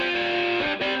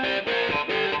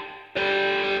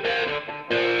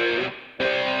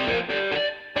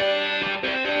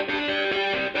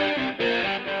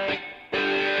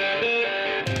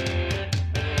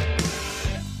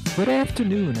Good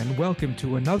afternoon and welcome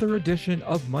to another edition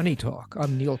of Money Talk.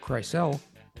 I'm Neil Kreisel,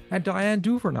 and Diane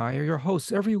Duvernay are your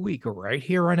hosts every week right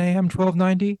here on AM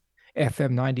 1290,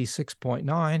 FM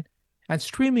 96.9, and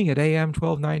streaming at AM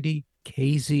 1290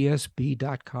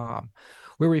 KZSB.com.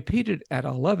 We're repeated at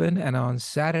 11 and on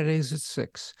Saturdays at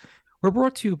 6. We're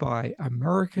brought to you by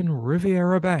American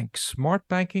Riviera Bank, smart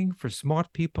banking for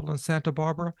smart people in Santa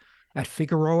Barbara, at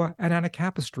Figueroa and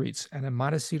Anacapa Streets, and in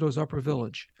Montecito's Upper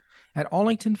Village. At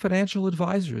Arlington Financial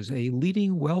Advisors, a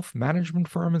leading wealth management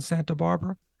firm in Santa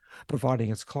Barbara,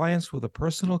 providing its clients with the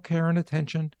personal care and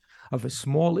attention of a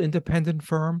small independent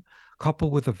firm,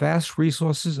 coupled with the vast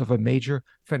resources of a major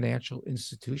financial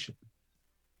institution.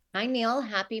 Hi, Neil.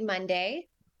 Happy Monday.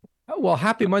 Well,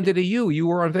 happy Monday to you. You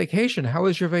were on vacation. How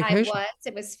was your vacation?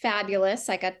 It was fabulous.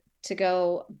 I got to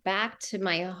go back to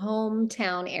my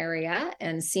hometown area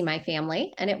and see my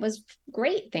family, and it was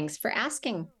great. Thanks for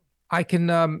asking.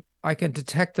 I can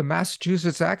detect the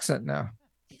Massachusetts accent now.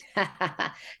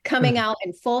 Coming out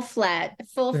in full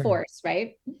force,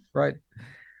 right? Right.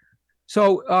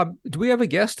 So, do we have a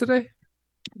guest today?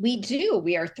 We do.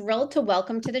 We are thrilled to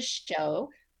welcome to the show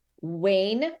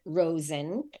Wayne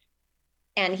Rosen,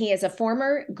 and he is a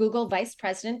former Google Vice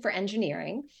President for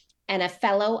Engineering and a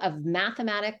Fellow of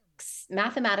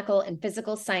Mathematical and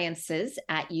Physical Sciences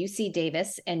at UC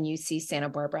Davis and UC Santa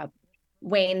Barbara.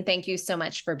 Wayne, thank you so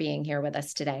much for being here with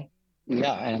us today.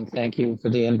 Yeah, and thank you for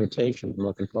the invitation. I'm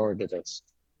looking forward to this.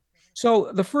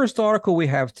 So the first article we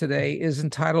have today is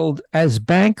entitled, "As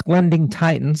Bank Lending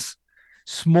Tightens,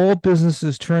 Small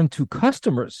Businesses Turn to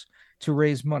Customers to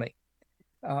Raise Money."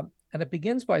 And it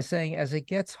begins by saying, as it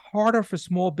gets harder for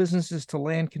small businesses to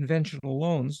land conventional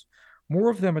loans, more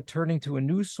of them are turning to a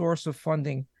new source of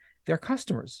funding, their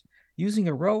customers. Using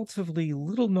a relatively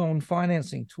little-known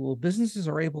financing tool, businesses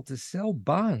are able to sell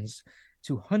bonds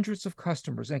to hundreds of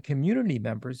customers and community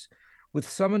members, with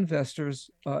some investors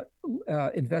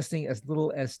investing as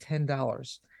little as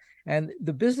 $10. And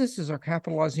the businesses are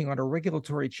capitalizing on a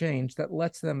regulatory change that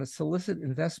lets them solicit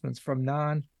investments from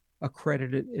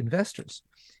non-accredited investors.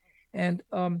 And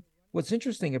what's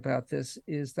interesting about this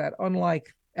is that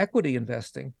unlike equity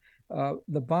investing,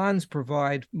 the bonds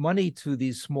provide money to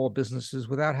these small businesses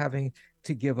without having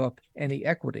to give up any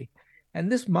equity.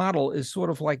 And this model is sort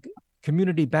of like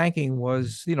community banking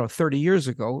was, 30 years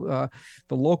ago.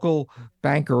 The local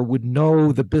banker would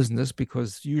know the business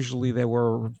because usually they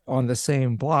were on the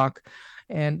same block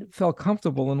and felt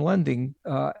comfortable in lending.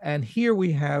 And here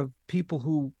we have people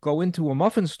who go into a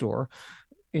muffin store,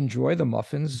 enjoy the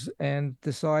muffins, and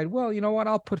decide, well, you know what,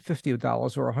 I'll put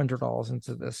 $50 or $100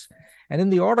 into this. And in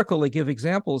the article, they give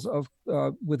examples of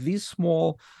with these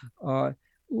small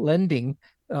lending,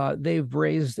 they've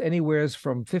raised anywhere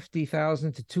from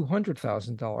 $50,000 to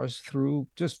 $200,000 through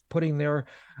just putting their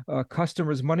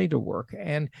customers' money to work.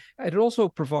 And it also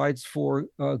provides for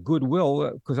goodwill,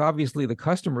 because obviously the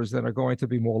customers then are going to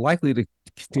be more likely to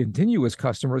continue as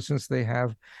customers since they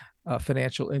have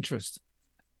financial interest.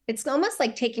 It's almost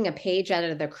like taking a page out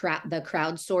of the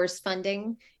crowdsource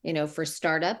funding, for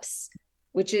startups,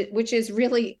 which is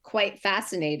really quite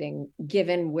fascinating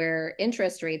given where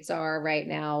interest rates are right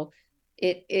now.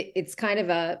 It's kind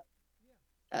of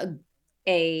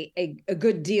a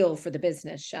good deal for the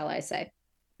business, shall I say.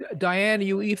 Diane,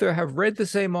 you either have read the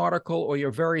same article or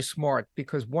you're very smart,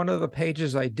 because one of the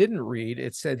pages I didn't read,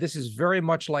 it said this is very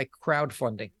much like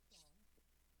crowdfunding.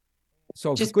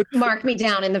 So just mark me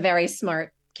down in the very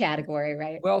smart category,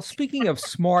 right? Well, speaking of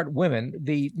smart women,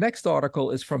 the next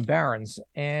article is from Barron's,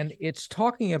 and it's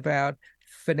talking about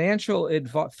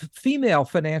female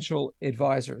financial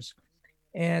advisors.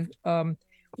 And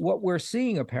what we're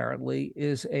seeing apparently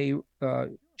is a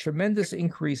tremendous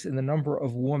increase in the number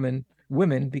of women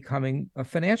becoming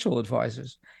financial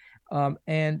advisors. What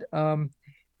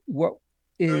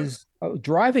is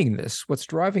driving this? What's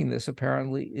driving this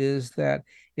apparently is that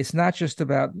it's not just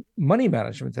about money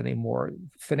management anymore.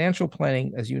 Financial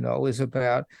planning, as you know, is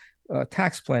about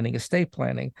tax planning, estate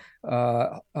planning,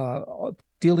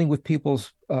 dealing with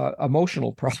people's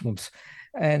emotional problems.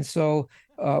 And so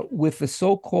with the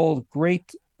so-called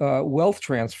great wealth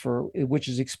transfer, which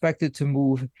is expected to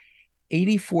move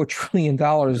 $84 trillion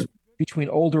between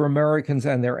older Americans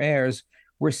and their heirs,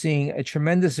 we're seeing a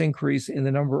tremendous increase in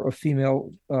the number of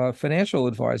female financial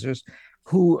advisors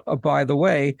who, by the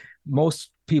way, most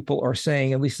people are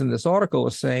saying, at least in this article, are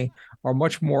saying, are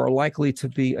much more likely to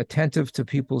be attentive to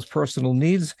people's personal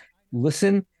needs,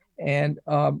 listen, and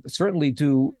certainly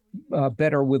do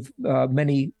better with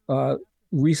many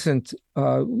recent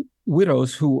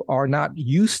widows who are not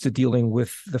used to dealing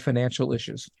with the financial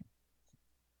issues.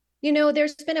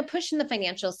 There's been a push in the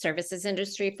financial services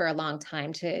industry for a long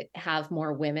time to have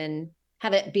more women,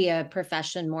 have it be a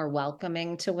profession more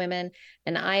welcoming to women.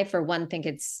 And I, for one, think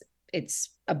it's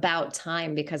about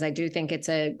time, because I do think it's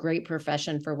a great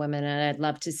profession for women, and I'd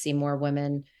love to see more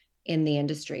women in the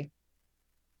industry.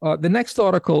 The next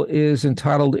article is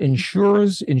entitled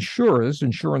Insurance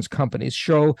Companies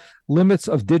Show Limits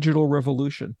of Digital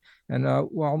Revolution. And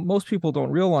while most people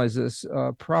don't realize this,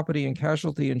 property and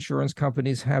casualty insurance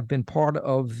companies have been part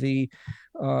of the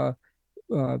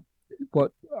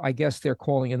what I guess they're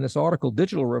calling in this article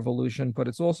digital revolution, but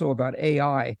it's also about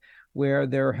AI, where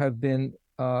there have been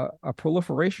a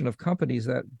proliferation of companies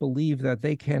that believe that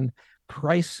they can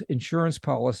price insurance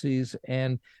policies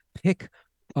and pick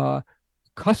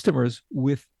customers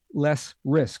with less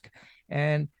risk.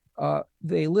 And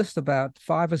they list about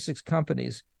 5 or 6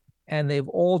 companies, and they've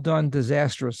all done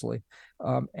disastrously.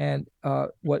 And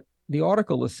what the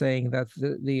article is saying, that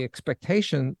the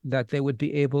expectation that they would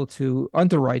be able to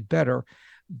underwrite better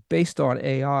based on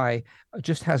AI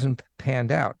just hasn't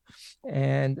panned out.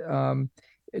 And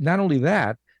not only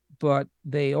that, but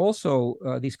they also,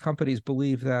 these companies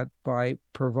believe that by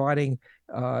providing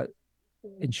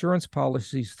insurance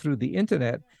policies through the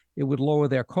internet, it would lower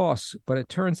their costs. But it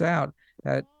turns out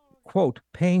that, quote,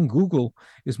 paying Google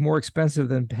is more expensive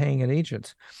than paying an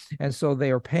agent. And so they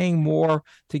are paying more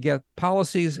to get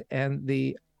policies, and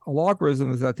the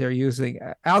algorithms that they're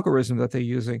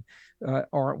using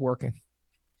aren't working.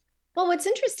 Well, what's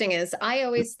interesting is I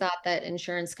always thought that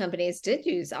insurance companies did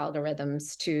use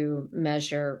algorithms to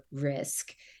measure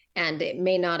risk. And it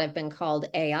may not have been called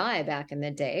AI back in the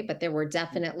day, but there were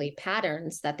definitely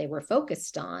patterns that they were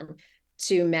focused on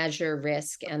to measure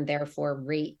risk and therefore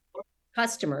rate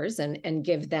customers and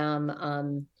give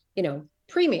them,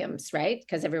 premiums, right?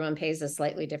 Because everyone pays a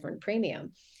slightly different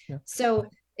premium. Yeah. So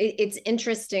it's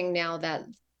interesting now that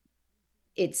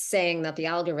it's saying that the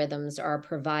algorithms are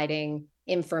providing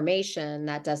information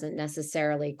that doesn't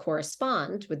necessarily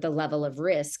correspond with the level of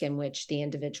risk in which the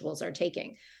individuals are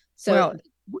taking. So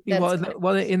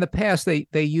well, in the past, they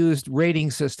used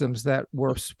rating systems that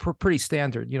were pretty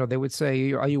standard. They would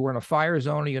say, are you in a fire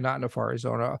zone or you're not in a fire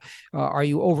zone? Are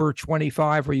you over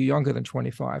 25 or are you younger than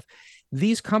 25?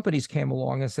 These companies came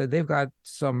along and said they've got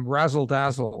some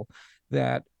razzle-dazzle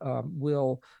that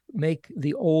will make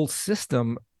the old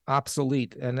system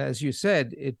obsolete. And as you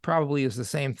said, it probably is the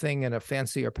same thing in a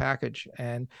fancier package.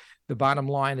 And the bottom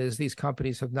line is these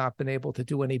companies have not been able to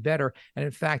do any better. And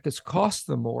in fact, it's cost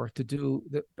them more to do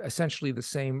essentially the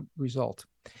same result.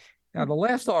 Now, the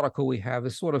last article we have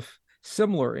is sort of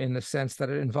similar in the sense that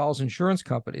it involves insurance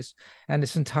companies, and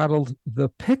it's entitled "The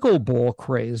Pickleball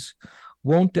Craze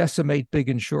Won't Decimate Big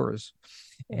Insurers."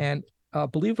 And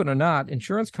believe it or not,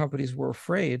 insurance companies were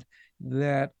afraid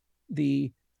that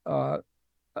the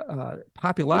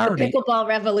popularity, the pickleball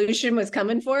revolution was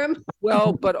coming for them.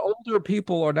 Well, but older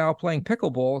people are now playing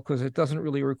pickleball because it doesn't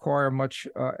really require much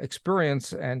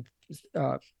experience and,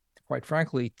 quite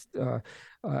frankly,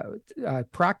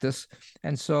 practice.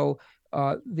 And so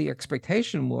the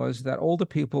expectation was that older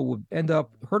people would end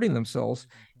up hurting themselves,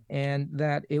 and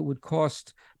that it would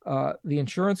cost the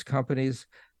insurance companies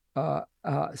a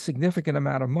significant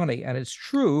amount of money. And it's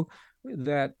true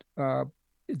that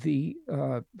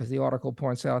as the article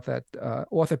points out, that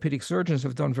orthopedic surgeons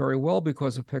have done very well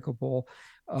because of pickleball.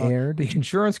 The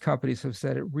insurance companies have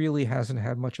said it really hasn't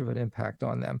had much of an impact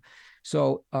on them.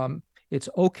 So it's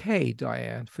okay,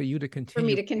 Diane, for you to continue.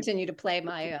 For me to continue to play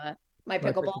my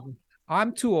pickleball.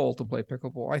 I'm too old to play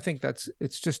pickleball. I think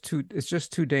it's just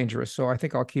too dangerous. So I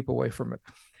think I'll keep away from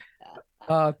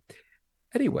it.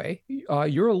 Anyway,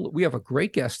 we have a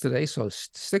great guest today, so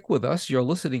stick with us. You're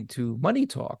listening to Money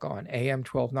Talk on AM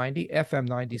 1290, FM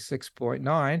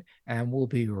 96.9, and we'll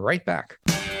be right back.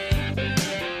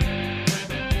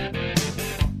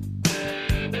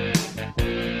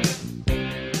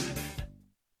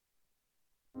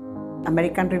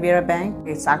 American Riviera Bank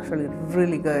is actually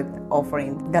really good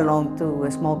offering the loan to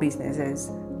small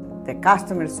businesses. The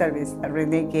customer service that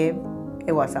Renee gave,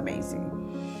 it was amazing.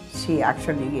 She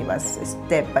actually gave us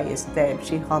step by step.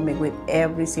 She helped me with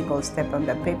every single step on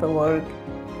the paperwork.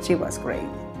 She was great.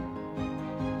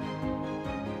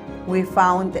 We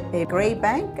found a great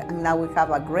bank, and now we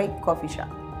have a great coffee shop.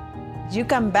 You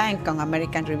can bank on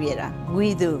American Riviera.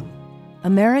 We do.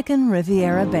 American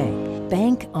Riviera Bank.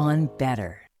 Bank on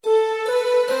better.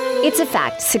 It's a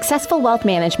fact, successful wealth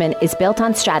management is built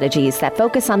on strategies that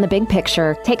focus on the big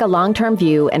picture, take a long-term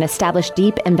view, and establish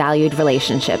deep and valued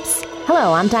relationships.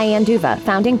 Hello, I'm Diane Duva,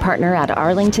 founding partner at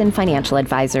Arlington Financial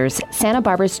Advisors, Santa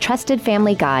Barbara's trusted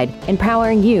family guide,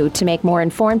 empowering you to make more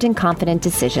informed and confident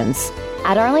decisions.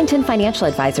 At Arlington Financial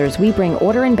Advisors, we bring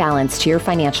order and balance to your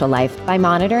financial life by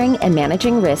monitoring and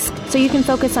managing risk so you can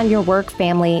focus on your work,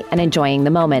 family, and enjoying the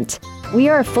moment. We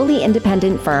are a fully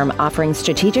independent firm offering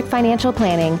strategic financial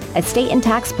planning, estate and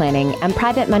tax planning, and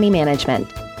private money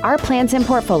management. Our plans and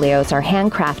portfolios are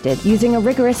handcrafted using a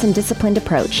rigorous and disciplined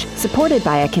approach, supported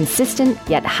by a consistent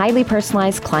yet highly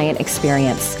personalized client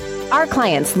experience. Our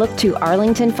clients look to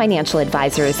Arlington Financial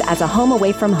Advisors as a home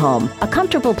away from home, a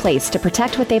comfortable place to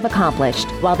protect what they've accomplished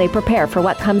while they prepare for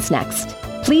what comes next.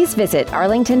 Please visit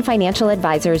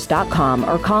arlingtonfinancialadvisors.com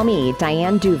or call me,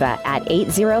 Diane Duva, at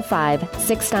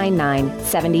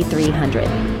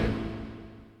 805-699-7300.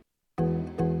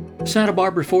 Santa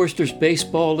Barbara Foresters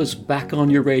Baseball is back on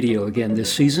your radio again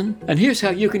this season, and here's how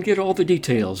you can get all the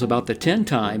details about the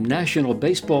 10-time National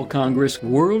Baseball Congress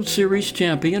World Series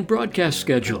champion broadcast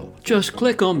schedule. Just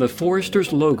click on the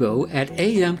Foresters logo at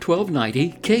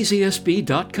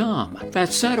AM1290KZSB.com.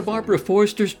 That's Santa Barbara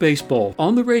Foresters Baseball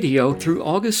on the radio through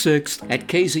August 6th at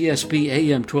KZSB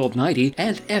AM1290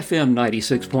 and FM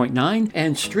 96.9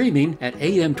 and streaming at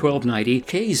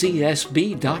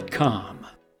AM1290KZSB.com.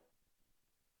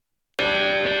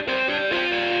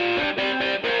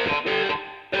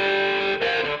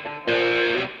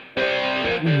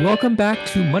 Welcome back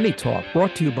to Money Talk,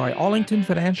 brought to you by Arlington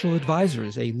Financial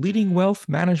Advisors, a leading wealth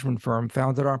management firm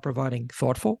founded on providing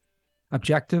thoughtful,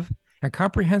 objective, and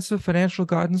comprehensive financial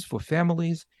guidance for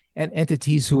families and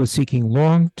entities who are seeking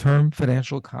long-term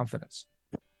financial confidence.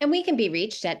 And we can be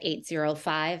reached at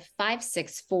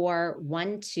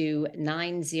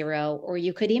 805-564-1290, or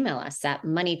you could email us at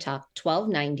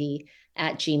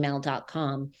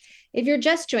moneytalk1290@gmail.com. If you're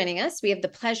just joining us, we have the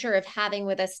pleasure of having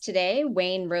with us today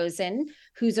Wayne Rosen,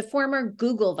 who's a former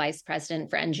Google Vice President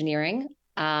for Engineering,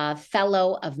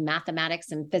 Fellow of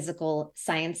Mathematics and Physical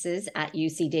Sciences at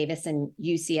UC Davis and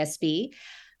UCSB,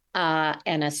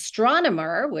 an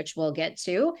astronomer, which we'll get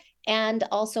to, and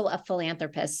also a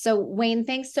philanthropist. So Wayne,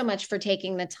 thanks so much for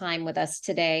taking the time with us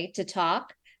today to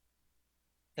talk.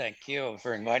 Thank you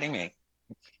for inviting me.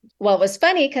 Well, it was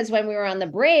funny because when we were on the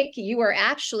break, you were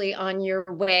actually on your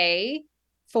way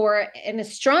for an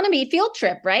astronomy field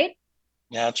trip, right?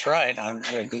 Yeah, that's right. A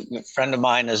friend of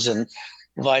mine has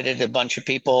invited a bunch of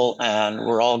people, and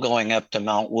we're all going up to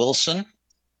Mount Wilson,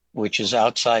 which is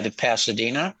outside of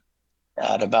Pasadena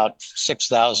at about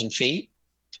 6,000 feet.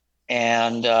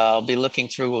 And I'll be looking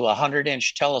through a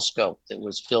 100-inch telescope that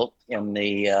was built in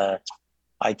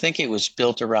I think it was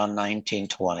built around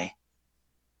 1920.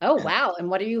 Oh, wow. And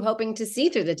what are you hoping to see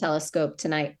through the telescope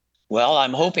tonight? Well,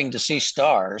 I'm hoping to see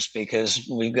stars because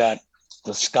we've got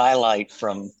the skylight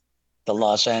from the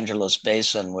Los Angeles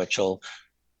basin, which will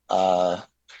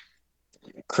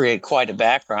create quite a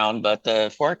background, but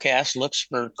the forecast looks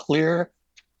for clear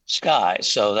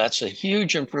skies. So that's a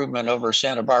huge improvement over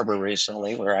Santa Barbara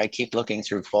recently, where I keep looking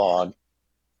through fog.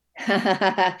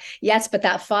 Yes, but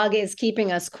that fog is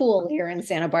keeping us cool here in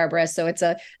Santa Barbara. So it's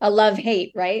a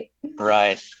love-hate, right?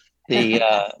 Right.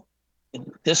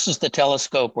 This is the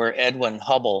telescope where Edwin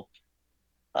Hubble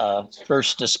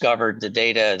first discovered the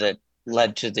data that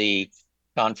led to the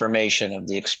confirmation of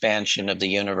the expansion of the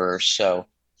universe. So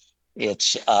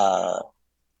it's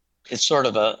sort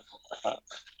of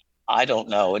I don't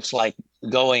know, it's like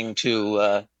going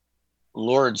to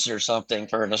Lourdes or something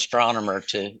for an astronomer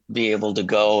to be able to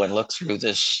go and look through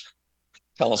this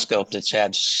telescope that's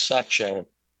had such an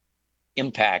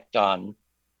impact on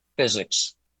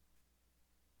physics.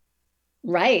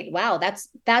 Right. Wow.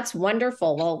 That's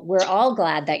wonderful. Well, we're all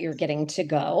glad that you're getting to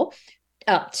go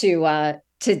up to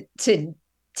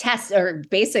test, or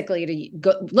basically to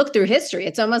go look through history.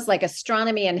 It's almost like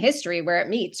astronomy and history where it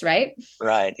meets, right?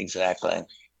 Right. Exactly.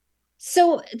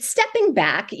 So stepping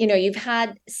back, you've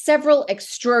had several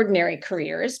extraordinary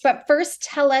careers, but first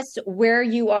tell us where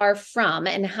you are from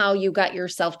and how you got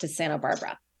yourself to Santa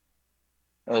Barbara.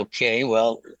 Okay,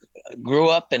 well, grew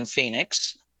up in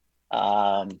Phoenix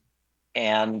and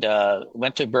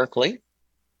went to Berkeley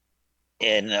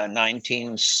in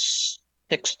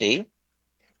 1960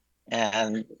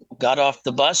 and got off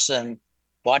the bus and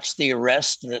watched the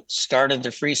arrest that started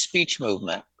the free speech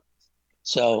movement.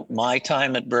 So my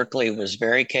time at Berkeley was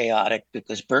very chaotic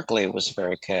because Berkeley was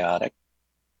very chaotic.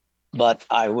 But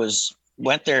I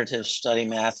went there to study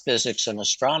math, physics, and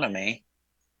astronomy.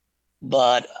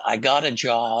 But I got a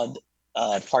job,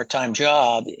 a part-time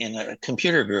job in a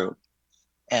computer group.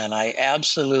 And I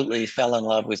absolutely fell in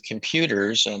love with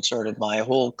computers, and sort of my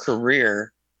whole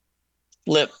career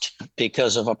flipped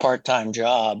because of a part-time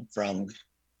job from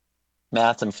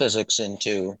math and physics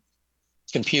into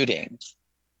computing.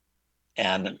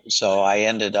 And so I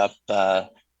ended up,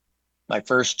 my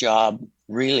first job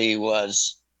really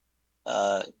was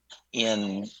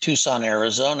in Tucson,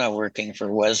 Arizona, working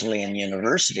for Wesleyan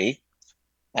University.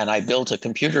 And I built a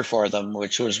computer for them,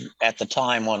 which was at the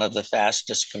time one of the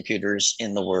fastest computers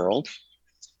in the world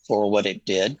for what it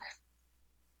did.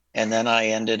 And then I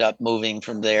ended up moving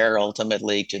from there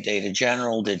ultimately to Data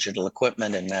General, digital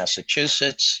equipment in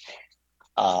Massachusetts.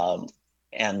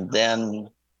 And then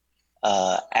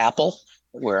Apple,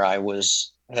 where I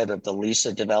was head of the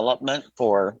Lisa development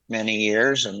for many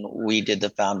years. And we did the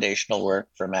foundational work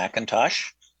for Macintosh.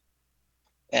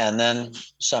 And then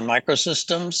Sun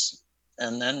Microsystems,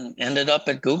 and then ended up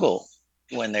at Google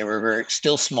when they were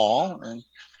still small, and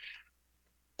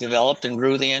developed and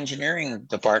grew the engineering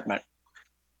department.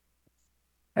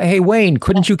 Hey, Wayne,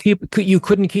 you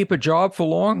couldn't keep a job for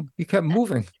long? You kept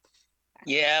moving.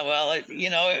 Yeah, well,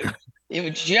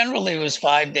 it generally was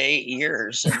 5 to 8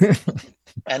 years.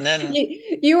 And then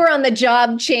you were on the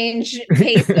job change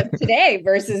pace of today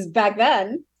versus back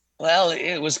then. Well,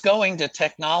 it was going to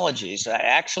technologies.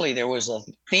 Actually, there was a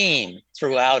theme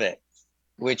throughout it,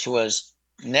 which was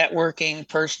networking,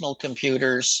 personal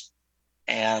computers,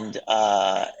 and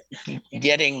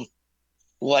getting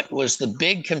what was the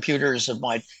big computers of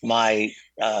my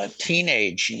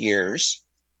teenage years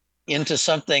into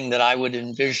something that I would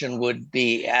envision would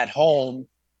be at home,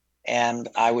 and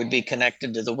I would be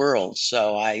connected to the world.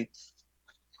 So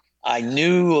I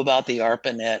knew about the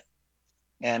ARPANET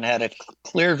and had a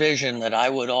clear vision that I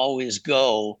would always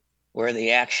go where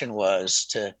the action was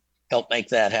to help make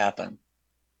that happen.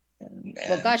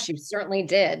 Well, gosh, you certainly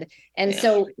did. And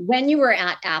so when you were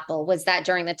at Apple, was that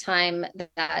during the time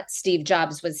that Steve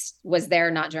Jobs was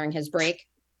there, not during his break?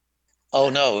 Oh,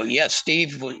 no. Yes,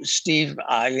 Steve,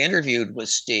 I interviewed with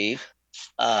Steve,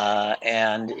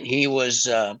 and he was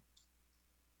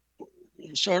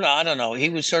sort of, I don't know, he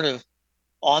was sort of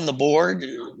on the board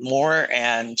more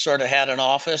and sort of had an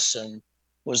office and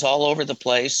was all over the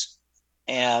place.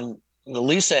 And the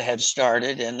Lisa had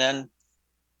started, and then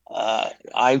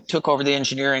I took over the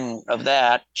engineering of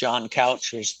that. John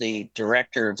Couch was the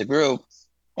director of the group.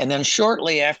 And then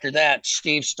shortly after that,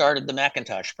 Steve started the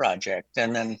Macintosh project.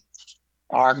 And then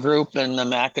our group and the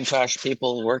Macintosh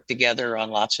people worked together on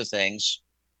lots of things.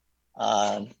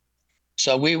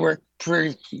 So we worked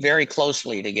very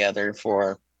closely together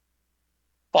for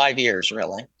 5 years,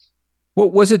 really. Well,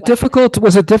 was it difficult?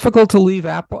 Was it difficult to leave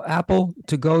Apple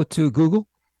to go to Google?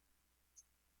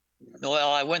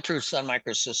 Well, I went through Sun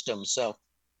Microsystems, so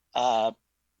no,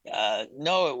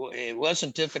 it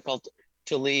wasn't difficult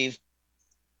to leave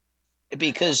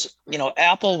because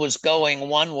Apple was going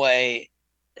one way,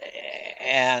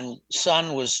 and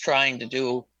Sun was trying to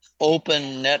do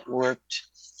open networked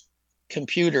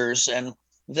computers, and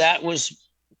that was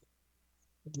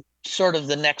sort of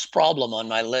the next problem on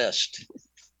my list.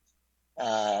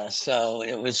 So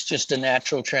it was just a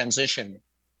natural transition.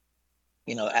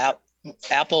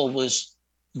 Apple was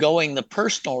going the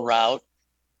personal route,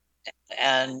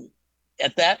 and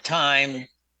at that time,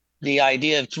 the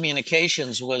idea of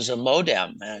communications was a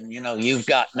modem, and you've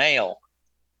got mail,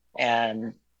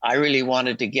 and I really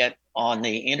wanted to get on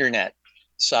the internet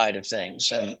side of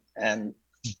things, and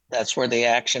that's where the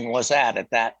action was at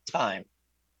that time.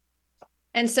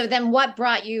 And so then what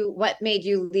made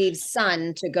you leave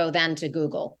Sun to go then to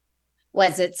Google?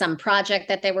 Was it some project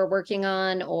that they were working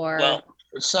on, or? Well,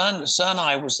 Sun,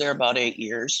 I was there about 8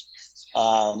 years.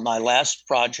 My last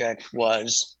project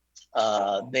was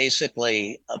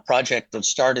basically a project that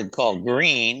started called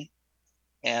Green,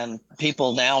 and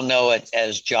people now know it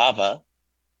as Java.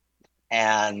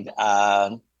 And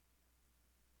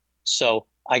so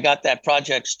I got that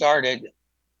project started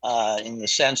in the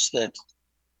sense that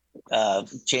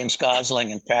James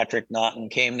Gosling and Patrick Naughton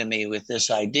came to me with this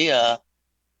idea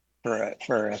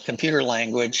for a computer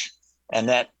language, and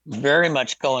that very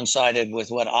much coincided with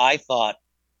what I thought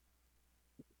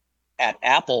at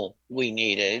Apple we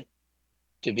needed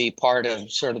to be part of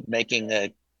sort of making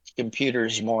the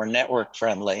computers more network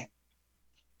friendly.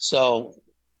 So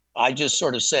I just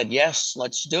sort of said, yes,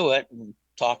 let's do it, and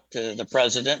talked to the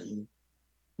president, and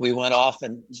we went off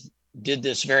and did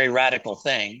this very radical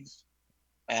thing.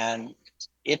 And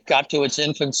it got to its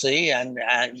infancy and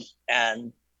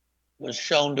was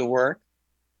shown to work.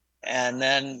 And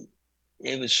then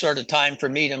it was sort of time for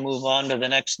me to move on to the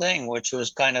next thing, which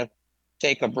was kind of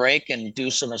take a break and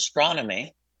do some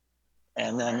astronomy.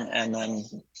 And then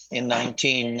in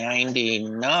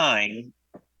 1999,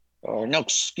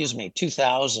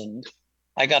 2000,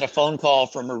 I got a phone call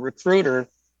from a recruiter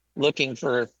looking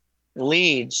for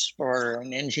leads for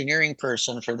an engineering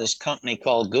person for this company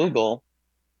called Google.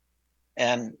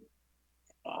 And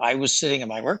I was sitting at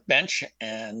my workbench,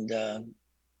 and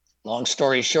long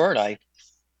story short, I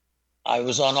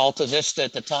was on Alta Vista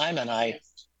at the time, and I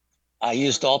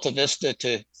used Alta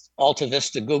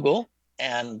Vista Google,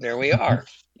 and there we are.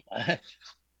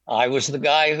 I was the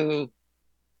guy who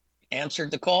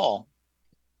answered the call.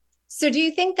 So do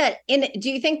you think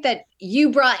that you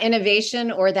brought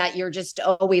innovation, or that you're just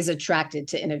always attracted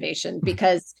to innovation?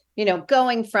 Because,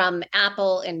 going from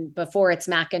Apple and before its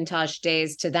Macintosh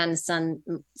days to then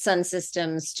Sun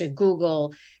Systems to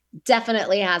Google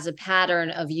definitely has a pattern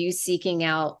of you seeking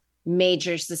out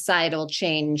major societal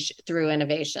change through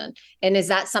innovation. And is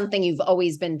that something you've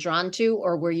always been drawn to,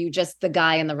 or were you just the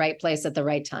guy in the right place at the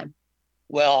right time?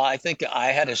 Well, I think I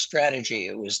had a strategy.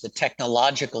 It was the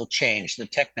technological change, the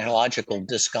technological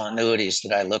discontinuities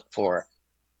that I looked for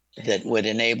that would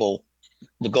enable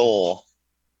the goal.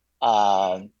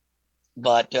 But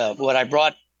what I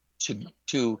brought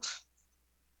to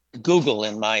Google,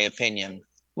 in my opinion,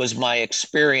 was my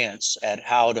experience at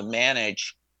how to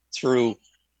manage through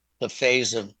the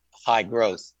phase of high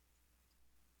growth.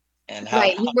 And how,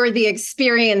 right, you were the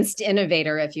experienced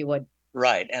innovator, if you would.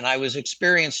 Right. And I was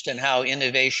experienced in how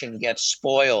innovation gets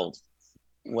spoiled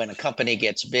when a company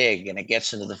gets big and it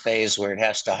gets into the phase where it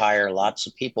has to hire lots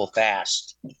of people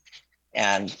fast.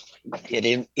 And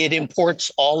it imports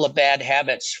all the bad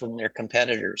habits from their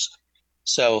competitors.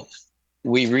 So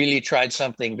we really tried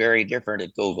something very different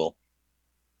at Google.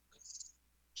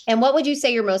 And what would you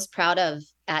say you're most proud of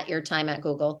at your time at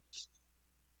Google?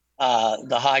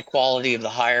 The high quality of the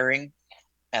hiring,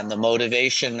 and the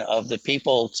motivation of the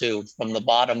people to, from the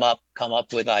bottom up, come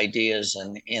up with ideas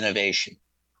and innovation.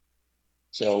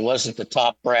 So it wasn't the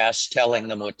top brass telling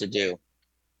them what to do.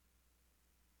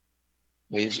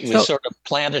 We sort of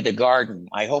planted a garden.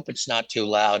 I hope it's not too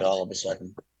loud all of a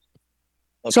sudden.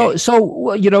 Okay.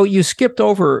 So you skipped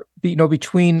over,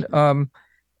 between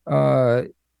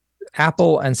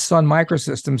Apple and Sun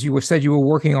Microsystems. You said you were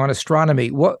working on astronomy.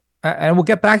 And we'll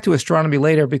get back to astronomy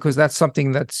later, because that's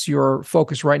something that's your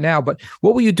focus right now. But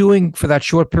what were you doing for that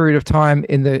short period of time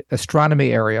in the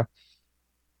astronomy area?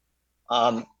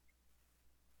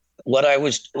 What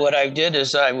I did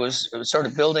is I was sort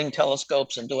of building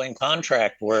telescopes and doing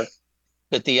contract work.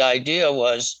 But the idea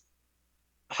was,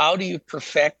 how do you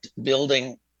perfect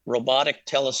building robotic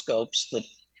telescopes that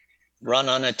run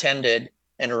unattended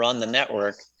and are on the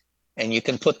network, and you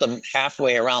can put them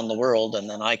halfway around the world, and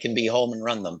then I can be home and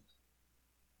run them.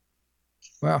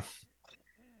 Well,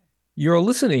 you're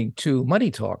listening to Money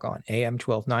Talk on AM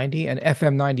 1290 and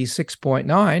FM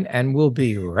 96.9, and we'll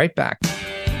be right back.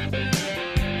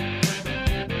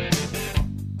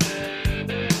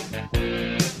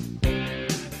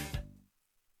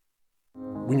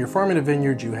 When you're farming a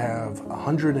vineyard, you have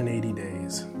 180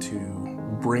 days to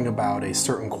bring about a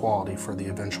certain quality for the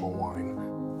eventual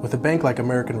wine. With a bank like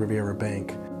American Riviera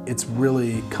Bank, it's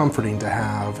really comforting to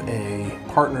have a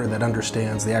partner that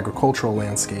understands the agricultural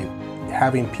landscape.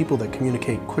 Having people that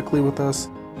communicate quickly with us,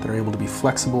 that are able to be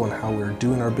flexible in how we're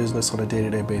doing our business on a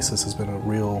day-to-day basis, has been a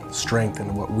real strength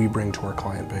in what we bring to our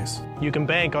client base. You can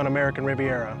bank on American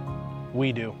Riviera.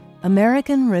 We do.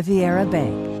 American Riviera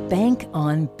Bank. Bank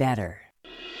on better.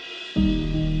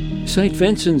 St.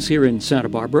 Vincent's here in Santa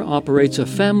Barbara operates a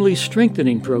family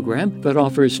strengthening program that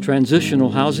offers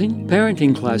transitional housing,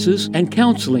 parenting classes, and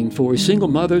counseling for single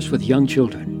mothers with young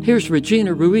children. Here's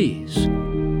Regina Ruiz.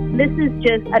 This is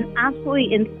just an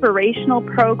absolutely inspirational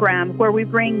program where we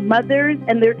bring mothers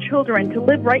and their children to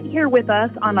live right here with us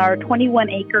on our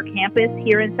 21-acre campus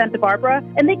here in Santa Barbara.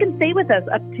 And they can stay with us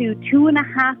up to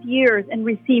 2.5 years and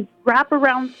receive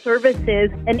wraparound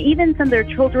services, and even send their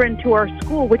children to our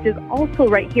school, which is also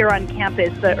right here on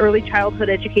campus, the Early Childhood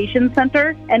Education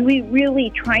Center. And we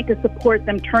really try to support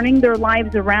them turning their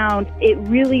lives around. It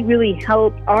really, really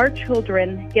helps our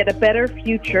children get a better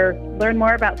future, learn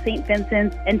more about St.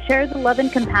 Vincent's, and share the love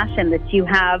and compassion that you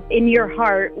have in your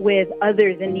heart with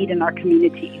others in need in our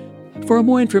community. For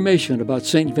more information about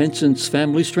St. Vincent's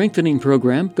Family Strengthening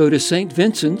Program, go to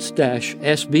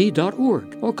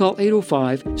stvincents-sb.org or call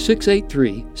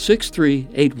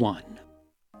 805-683-6381.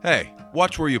 Hey,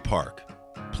 watch where you park.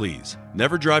 Please,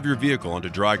 never drive your vehicle onto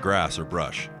dry grass or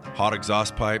brush. Hot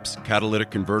exhaust pipes, catalytic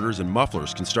converters, and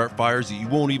mufflers can start fires that you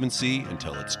won't even see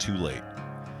until it's too late.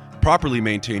 Properly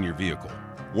maintain your vehicle.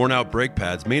 Worn-out brake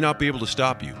pads may not be able to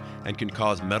stop you and can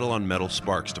cause metal-on-metal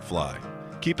sparks to fly.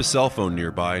 Keep a cell phone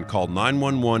nearby and call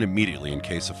 911 immediately in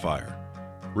case of fire.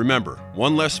 Remember,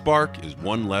 one less spark is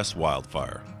one less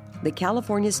wildfire. The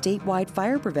California Statewide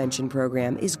Fire Prevention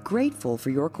Program is grateful for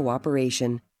your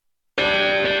cooperation.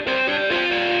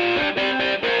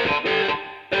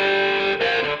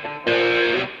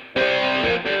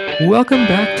 Welcome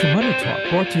back to Money Talk,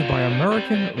 brought to you by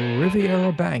American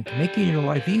Riviera Bank, making your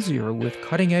life easier with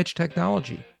cutting-edge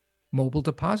technology, mobile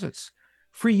deposits,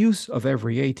 free use of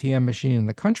every ATM machine in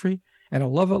the country, and a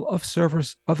level of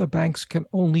service other banks can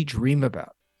only dream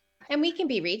about. And we can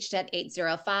be reached at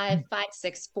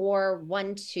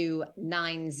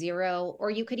 805-564-1290, or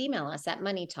you could email us at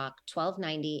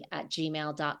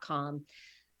moneytalk1290@gmail.com.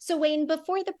 So Wayne,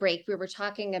 before the break, we were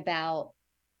talking about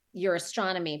your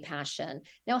astronomy passion.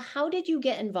 Now, how did you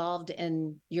get involved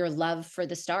in your love for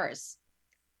the stars?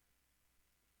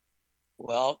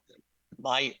 Well,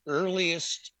 my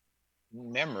earliest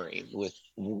memory, with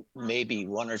maybe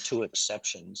one or two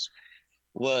exceptions,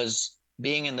 was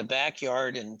being in the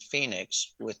backyard in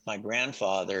Phoenix with my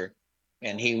grandfather,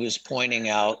 and he was pointing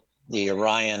out the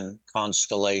Orion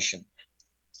constellation.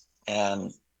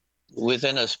 And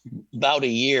within about a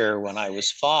year, when I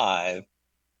was 5,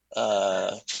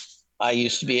 I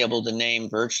used to be able to name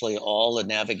virtually all the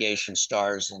navigation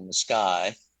stars in the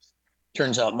sky.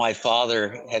 Turns out my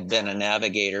father had been a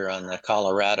navigator on the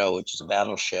Colorado, which is a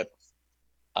battleship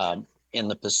in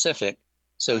the Pacific.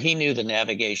 So he knew the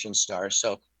navigation stars.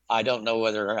 So I don't know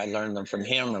whether I learned them from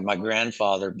him or my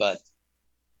grandfather, but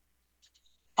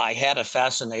I had a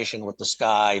fascination with the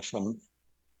sky from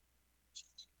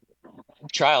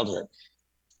childhood.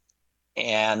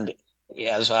 And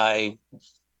as I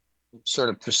sort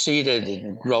of proceeded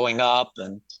in growing up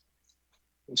and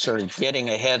sort of getting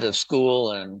ahead of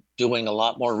school and doing a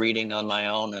lot more reading on my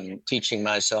own and teaching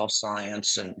myself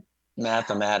science and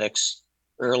mathematics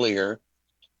earlier,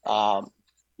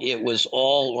 it was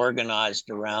all organized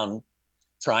around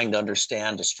trying to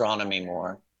understand astronomy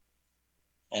more.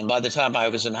 And by the time I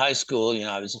was in high school,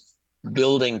 I was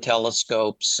building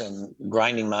telescopes and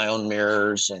grinding my own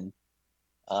mirrors, and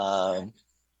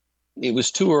it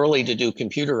was too early to do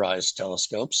computerized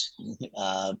telescopes,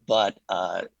 but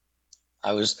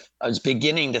I was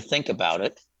beginning to think about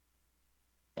it.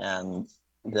 And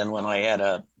then when I had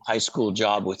a high school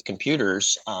job with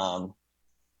computers, I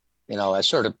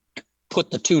sort of put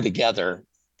the two together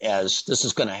as this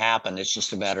is going to happen. It's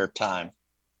just a matter of time.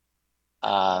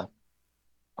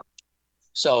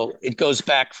 So it goes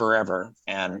back forever.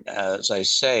 And as I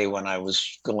say, when I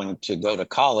was going to go to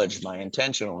college, my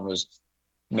intention was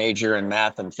major in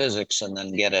math and physics and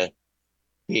then get a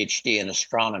PhD in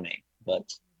astronomy.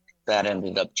 But that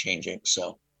ended up changing.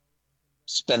 So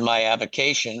it's been my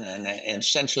avocation and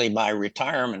essentially my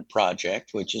retirement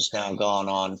project, which has now gone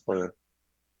on for,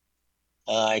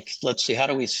 let's see, how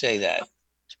do we say that?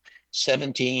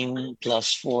 17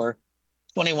 plus 4,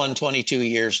 21, 22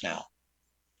 years now.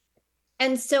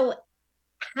 And so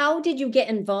how did you get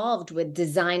involved with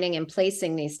designing and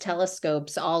placing these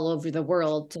telescopes all over the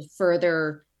world to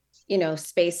further,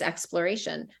 space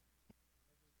exploration?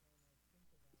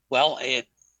 Well,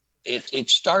 it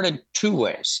started two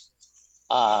ways.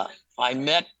 I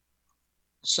met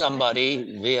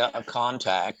somebody via a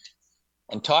contact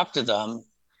and talked to them,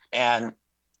 and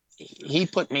he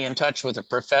put me in touch with a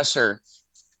professor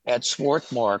at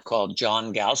Swarthmore called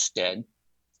John Gausted.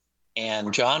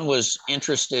 And John was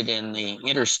interested in the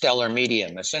interstellar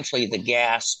medium, essentially the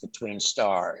gas between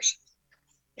stars.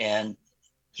 And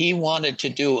he wanted to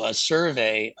do a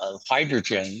survey of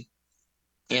hydrogen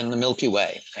in the Milky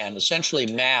Way and essentially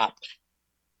map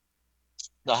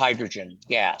the hydrogen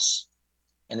gas.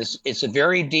 And it's a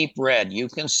very deep red. You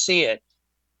can see it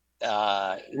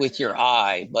with your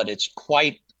eye, but it's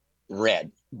quite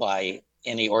red by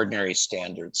any ordinary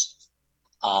standards.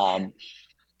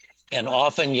 And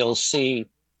often you'll see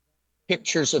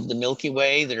pictures of the Milky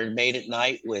Way that are made at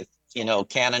night with,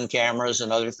 Canon cameras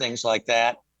and other things like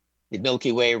that. The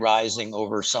Milky Way rising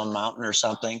over some mountain or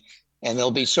something. And there'll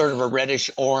be sort of a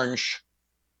reddish orange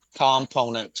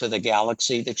component to the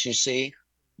galaxy that you see.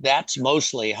 That's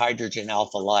mostly hydrogen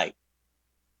alpha light.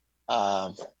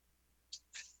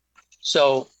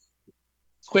 So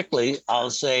quickly, I'll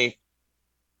say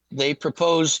they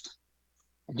proposed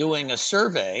doing a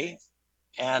survey,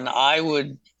 and I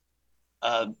would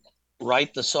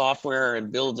write the software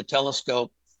and build the telescope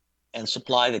and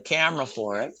supply the camera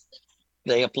for it.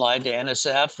 They applied to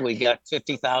NSF. We got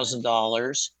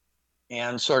 $50,000.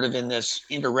 And sort of in this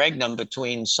interregnum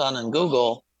between Sun and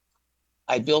Google,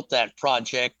 I built that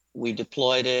project. We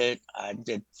deployed it. I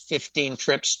did 15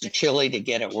 trips to Chile to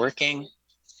get it working.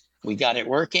 We got it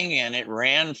working, and it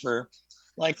ran for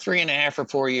like 3.5 or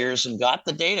 4 years and got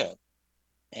the data.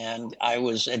 And I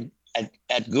was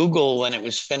at Google when it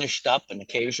was finished up, and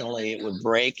occasionally it would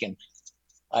break, and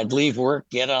I'd leave work,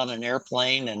 get on an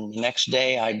airplane, and the next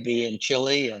day I'd be in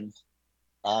Chile and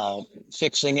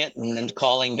fixing it and then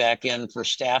calling back in for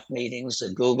staff meetings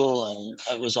at Google. And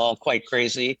it was all quite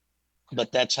crazy.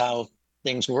 but that's how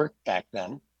things worked back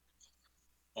then.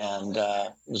 And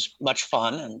it was much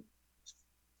fun. And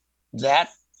that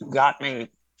got me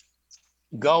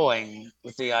going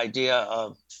with the idea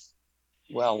of,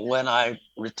 well, when I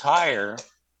retire,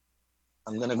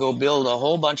 I'm going to go build a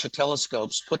whole bunch of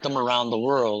telescopes, put them around the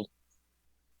world,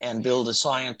 and build a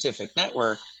scientific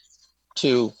network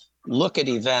to look at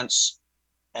events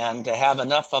and to have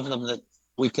enough of them that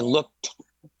we can look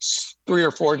 3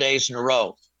 or 4 days in a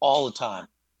row all the time,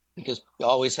 because you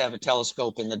always have a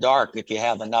telescope in the dark if you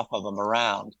have enough of them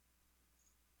around.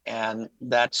 And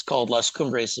that's called Las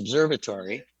Cumbres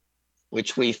Observatory,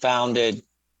 which we founded.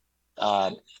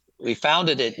 We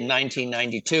founded it in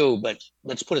 1992, but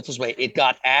let's put it this way: it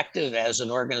got active as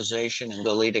an organization in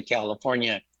Goleta,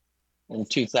 California, in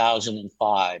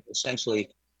 2005. Essentially,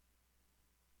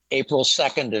 April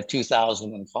 2nd of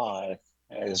 2005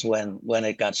 is when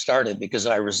it got started, because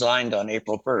I resigned on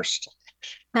April 1st.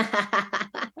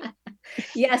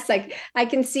 Yes, I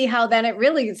can see how then it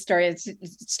really started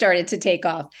to take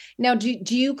off. Now,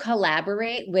 do you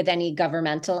collaborate with any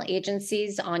governmental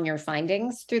agencies on your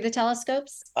findings through the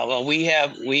telescopes? Well,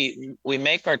 we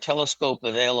make our telescope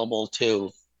available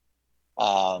to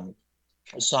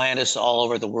scientists all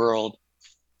over the world.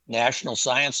 National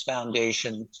Science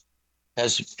Foundation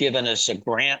has given us a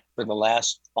grant for the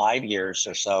last 5 years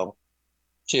or so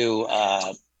to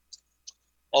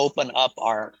open up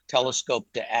our telescope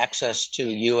to access to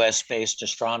US-based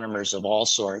astronomers of all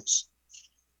sorts.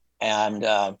 And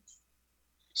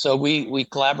so we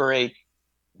collaborate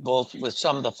both with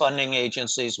some of the funding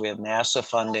agencies. We have NASA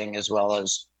funding as well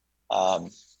as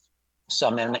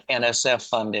some NSF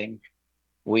funding.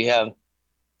 We have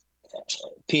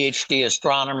PhD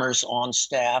astronomers on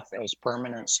staff as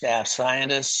permanent staff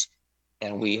scientists,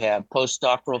 and we have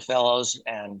postdoctoral fellows,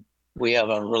 and we have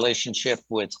a relationship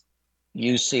with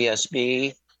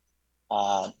UCSB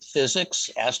physics,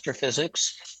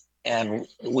 astrophysics, and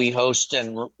we host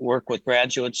and work with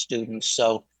graduate students.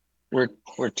 So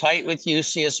we're tight with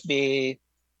UCSB,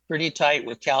 pretty tight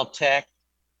with Caltech,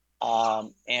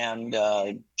 and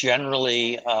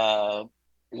generally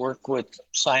work with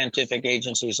scientific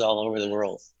agencies all over the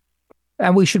world.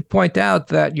 And we should point out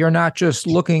that you're not just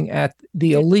looking at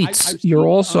the elites, you're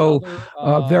also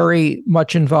very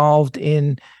much involved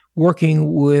in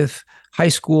working with high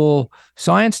school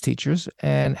science teachers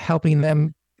and helping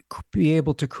them be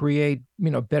able to create,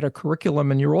 better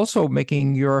curriculum. And you're also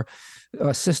making your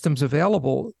systems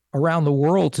available around the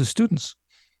world to students.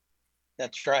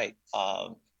 That's right.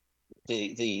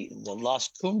 The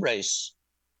Las Cumbres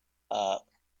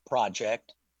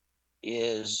project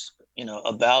is,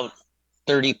 about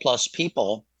 30 plus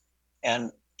people,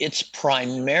 and it's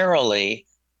primarily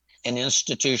an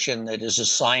institution that is a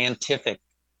scientific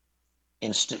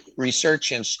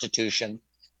research institution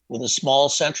with a small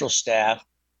central staff,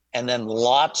 and then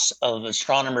lots of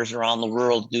astronomers around the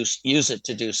world use it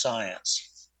to do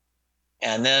science.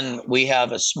 And then we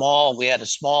had a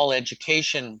small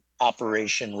education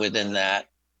operation within that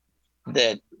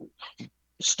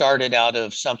started out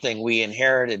of something we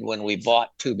inherited when we bought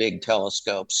 2 big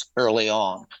telescopes early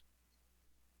on.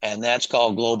 And that's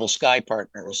called Global Sky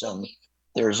Partners. And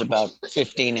there's about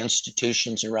 15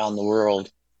 institutions around the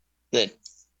world that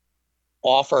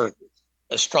offer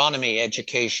astronomy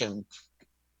education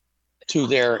to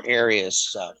their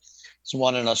areas. There's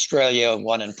one in Australia,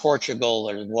 one in Portugal,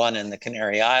 there's one in the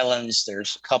Canary Islands,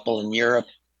 there's a couple in Europe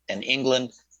and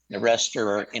England, the rest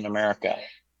are in America.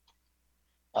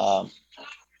 The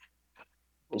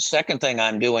second thing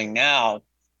I'm doing now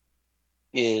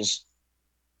is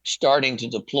starting to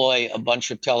deploy a bunch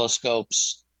of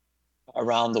telescopes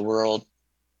around the world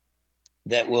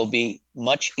that will be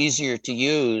much easier to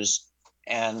use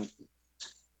and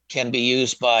can be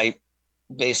used by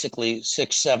basically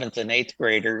 6th, 7th, and 8th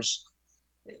graders.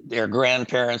 Their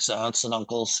grandparents, aunts, and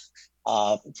uncles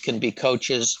can be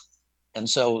coaches. And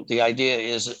so the idea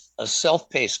is a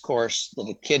self-paced course that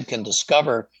a kid can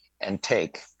discover and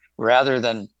take rather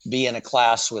than be in a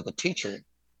class with a teacher.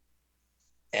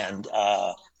 And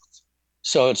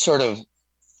so it's sort of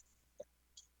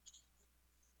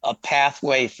a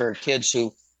pathway for kids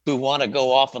who want to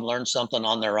go off and learn something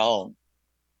on their own.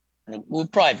 And we'll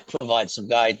probably provide some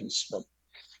guidance, but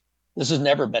this has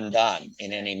never been done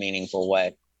in any meaningful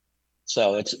way.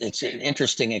 So it's an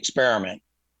interesting experiment.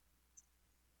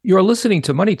 You're listening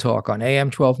to Money Talk on AM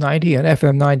 1290 and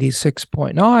FM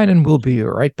 96.9, and we'll be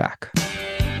right back.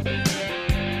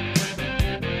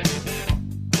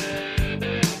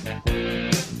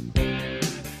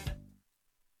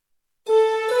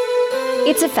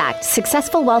 It's a fact,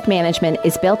 successful wealth management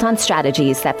is built on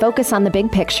strategies that focus on the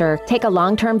big picture, take a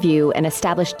long-term view, and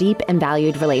establish deep and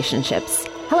valued relationships.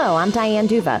 Hello, I'm Diane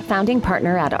Duva, founding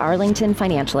partner at Arlington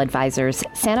Financial Advisors,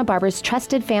 Santa Barbara's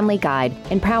trusted family guide,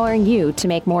 empowering you to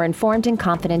make more informed and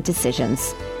confident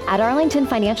decisions. At Arlington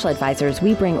Financial Advisors,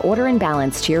 we bring order and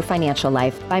balance to your financial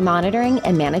life by monitoring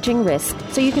and managing risk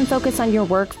so you can focus on your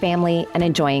work, family, and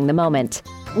enjoying the moment.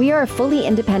 We are a fully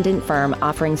independent firm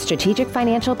offering strategic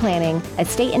financial planning,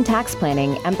 estate and tax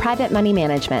planning, and private money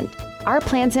management. Our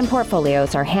plans and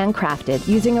portfolios are handcrafted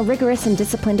using a rigorous and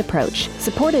disciplined approach,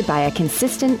 supported by a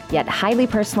consistent yet highly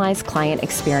personalized client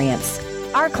experience.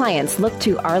 Our clients look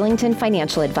to Arlington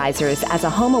Financial Advisors as a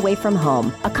home away from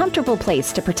home, a comfortable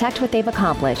place to protect what they've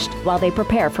accomplished while they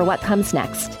prepare for what comes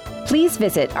next. Please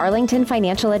visit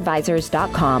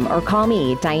arlingtonfinancialadvisors.com or call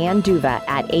me, Diane Duva,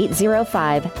 at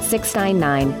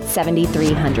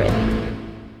 805-699-7300.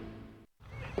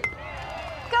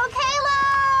 Go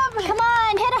Caleb! Come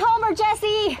on, hit a homer,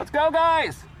 Jesse! Let's go,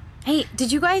 guys! Hey,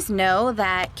 did you guys know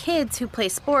that kids who play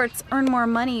sports earn more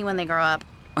money when they grow up?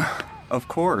 Of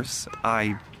course.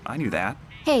 I knew that.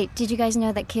 Hey, did you guys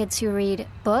know that kids who read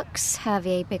books have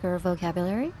a bigger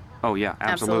vocabulary? Oh, yeah,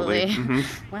 absolutely.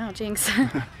 Mm-hmm. Wow, jinx.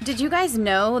 Did you guys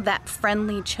know that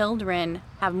friendly children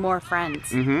have more friends?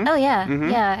 Mm-hmm. Oh, yeah,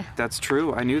 mm-hmm. yeah. That's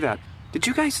true. I knew that. Did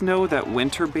you guys know that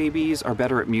winter babies are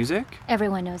better at music?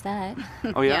 Everyone knows that.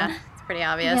 Oh, yeah? Yeah, it's pretty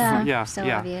obvious. Yeah, so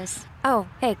obvious. Oh,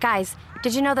 hey, guys,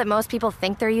 did you know that most people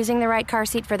think they're using the right car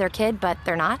seat for their kid, but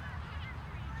they're not?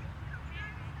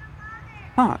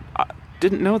 Huh, I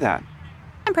didn't know that.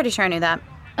 I'm pretty sure I knew that.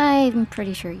 I'm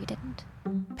pretty sure you didn't.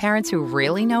 Parents who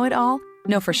really know it all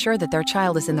know for sure that their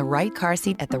child is in the right car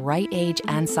seat at the right age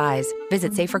and size.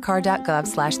 Visit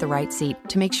safercar.gov/the-right seat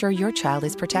to make sure your child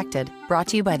is protected. Brought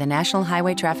to you by the National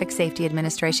Highway Traffic Safety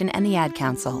Administration and the Ad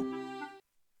Council.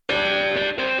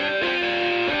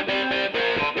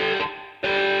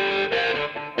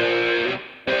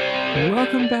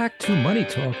 Welcome back to Money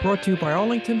Talk, brought to you by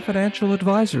Arlington Financial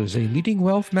Advisors, a leading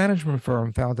wealth management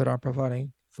firm founded on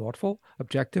providing thoughtful,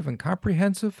 objective, and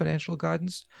comprehensive financial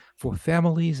guidance for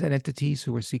families and entities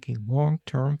who are seeking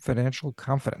long-term financial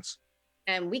confidence.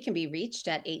 And we can be reached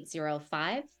at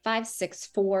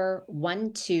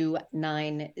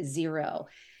 805-564-1290.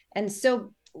 And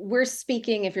so we're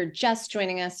speaking, if you're just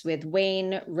joining us, with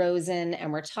Wayne Rosen,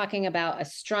 and we're talking about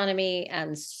astronomy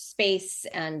and space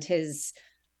and his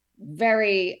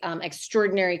very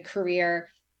extraordinary career.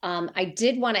 I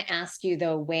did want to ask you,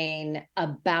 though, Wayne,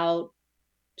 about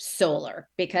solar,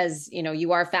 because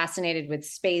you are fascinated with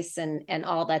space and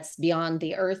all that's beyond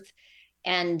the earth,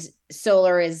 and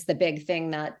solar is the big thing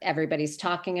that everybody's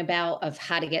talking about, of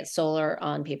how to get solar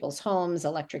on people's homes,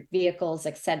 electric vehicles,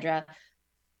 etc.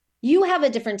 You have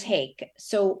a different take.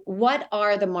 So what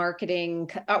are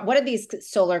these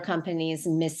solar companies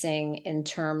missing in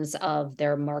terms of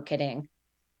their marketing?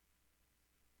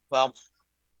 Well,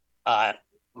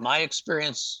 my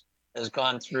experience has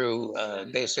gone through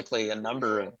basically a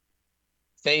number of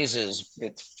phases.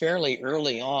 It's fairly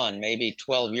early on, maybe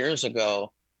 12 years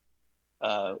ago,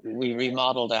 we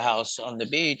remodeled a house on the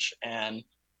beach, and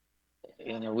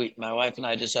my wife and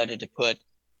I decided to put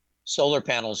solar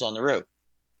panels on the roof.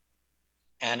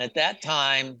 And at that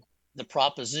time, the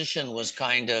proposition was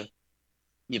kind of,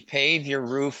 you pave your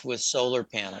roof with solar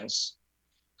panels,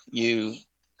 you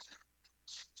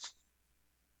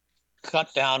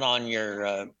cut down on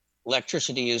your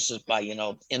electricity uses by,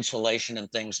 insulation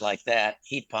and things like that,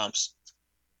 heat pumps,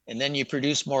 and then you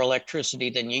produce more electricity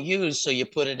than you use, so you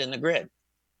put it in the grid.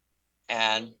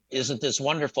 And isn't this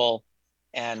wonderful?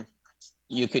 And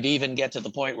you could even get to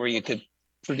the point where you could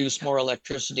produce more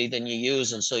electricity than you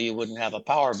use, and so you wouldn't have a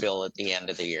power bill at the end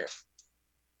of the year.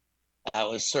 That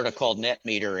was sort of called net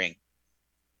metering.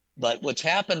 But what's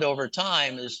happened over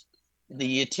time is the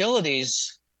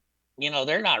utilities,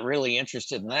 they're not really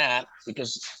interested in that,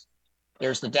 because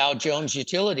there's the Dow Jones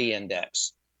Utility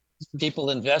Index.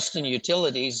 People invest in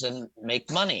utilities and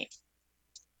make money.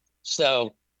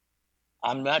 So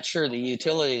I'm not sure the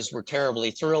utilities were terribly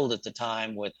thrilled at the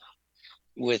time with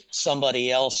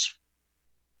somebody else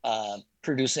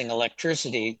producing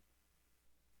electricity.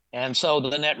 And so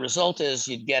the net result is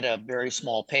you'd get a very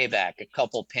small payback, a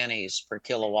couple pennies per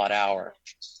kilowatt hour.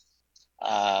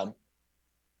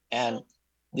 And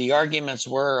the arguments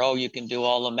were, you can do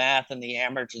all the math and the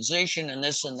amortization and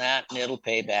this and that, and it'll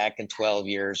pay back in 12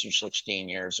 years or 16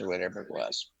 years or whatever it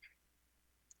was.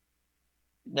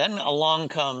 Then along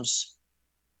comes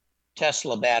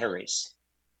Tesla batteries.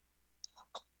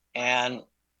 And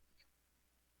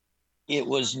it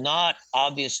was not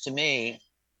obvious to me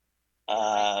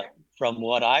from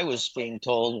what I was being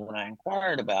told when I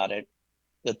inquired about it,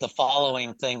 that the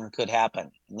following thing could happen.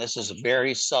 And this is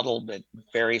very subtle, but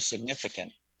very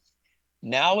significant.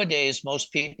 Nowadays,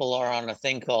 most people are on a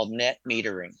thing called net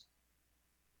metering,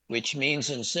 which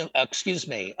means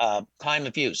time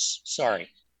of use,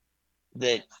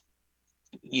 that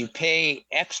you pay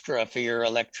extra for your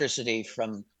electricity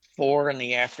from 4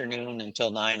 p.m.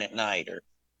 until 9 p.m. Or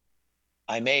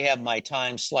I may have my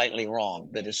time slightly wrong,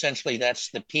 but essentially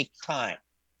that's the peak time.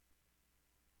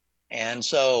 And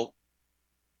so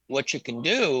what you can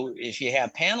do is you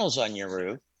have panels on your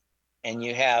roof and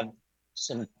you have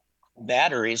some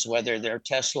batteries, whether they're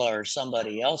Tesla or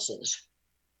somebody else's,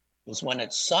 is when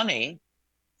it's sunny,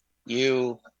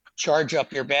 you charge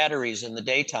up your batteries in the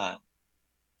daytime.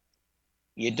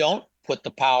 You don't put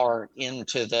the power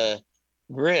into the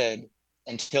grid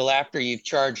until after you've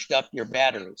charged up your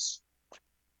batteries.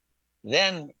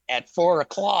 Then at 4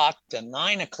 o'clock to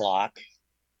 9 o'clock,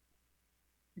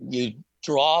 you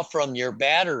draw from your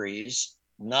batteries,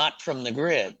 not from the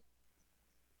grid.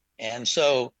 And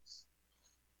so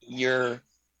you're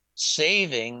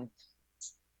saving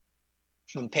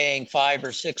from paying 5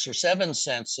 or 6 or 7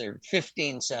 cents or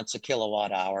 15 cents a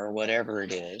kilowatt hour, whatever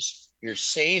it is. You're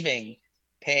saving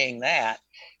paying that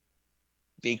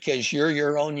because you're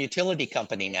your own utility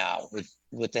company now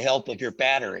with the help of your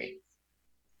battery.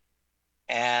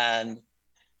 And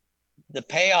the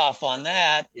payoff on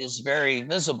that is very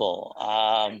visible.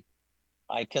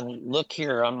 I can look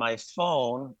here on my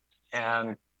phone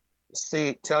and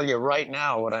tell you right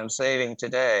now what I'm saving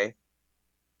today.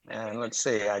 And let's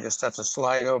see, I just have to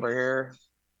slide over here.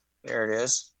 There it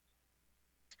is.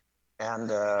 And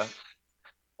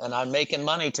I'm making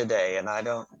money today, and I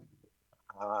don't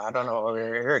know.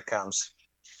 Here it comes.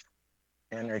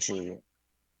 Energy.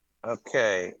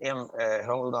 Okay.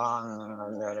 Hold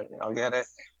on. I'll get it.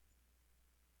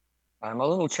 I'm a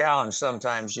little challenged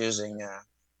sometimes using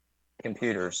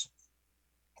computers.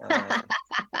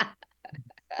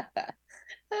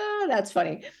 Oh, that's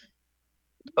funny.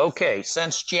 Okay,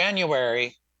 since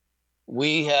January,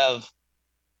 we have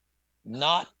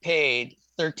not paid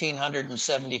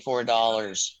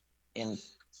 $1,374 in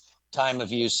time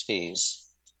of use fees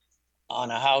on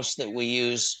a house that we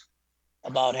use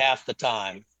about half the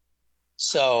time.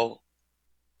 So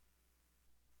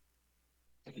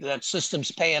that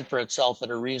system's paying for itself at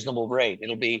a reasonable rate.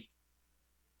 It'll be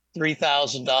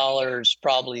 $3,000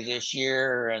 probably this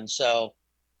year, and so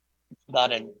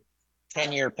about a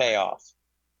 10-year payoff.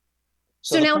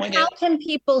 So now how can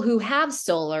people who have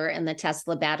solar and the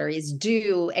Tesla batteries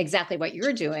do exactly what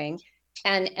you're doing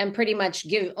and pretty much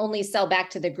only sell back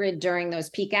to the grid during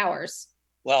those peak hours?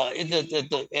 Well,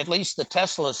 at least the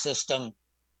Tesla system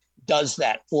does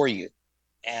that for you.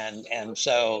 And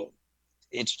so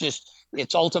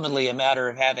it's ultimately a matter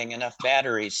of having enough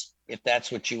batteries if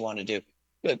that's what you want to do.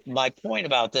 But my point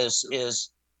about this is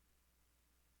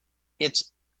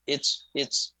it's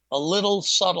a little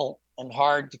subtle and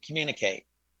hard to communicate.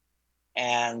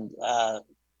 And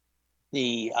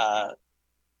the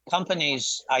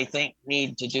companies, I think,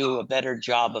 need to do a better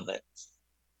job of it.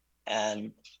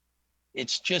 And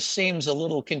it just seems a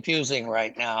little confusing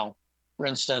right now. For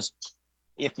instance,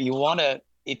 if you want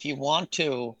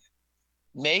to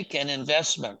make an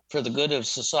investment for the good of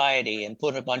society and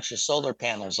put a bunch of solar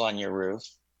panels on your roof,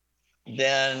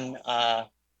 then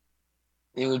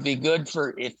it would be good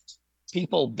if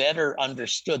people better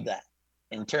understood that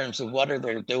in terms of what are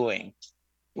they doing.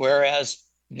 Whereas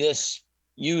this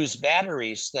use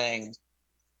batteries thing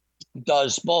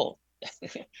does both.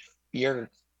 You're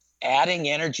adding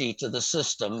energy to the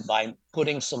system by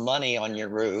putting some money on your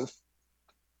roof,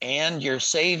 and you're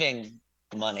saving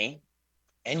money,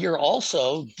 and you're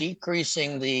also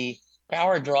decreasing the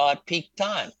power draw at peak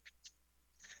time.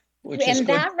 And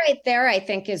that right there, I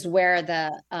think, is where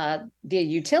the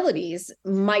utilities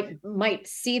might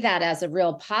see that as a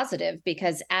real positive,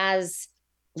 because as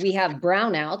we have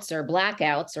brownouts or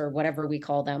blackouts or whatever we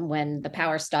call them, when the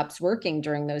power stops working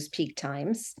during those peak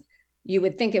times, you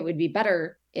would think it would be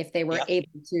better if they were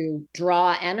able to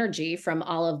draw energy from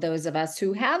all of those of us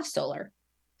who have solar.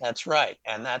 That's right.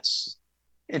 And it's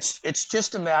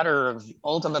just a matter of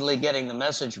ultimately getting the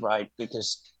message right,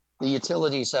 because the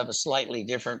utilities have a slightly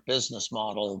different business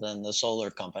model than the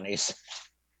solar companies.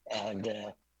 And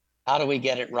how do we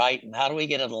get it right? And how do we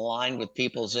get it aligned with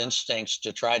people's instincts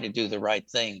to try to do the right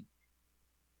thing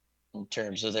in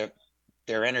terms of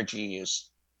their energy use?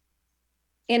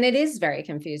 And it is very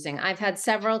confusing. I've had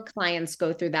several clients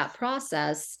go through that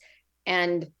process,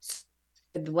 and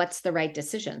what's the right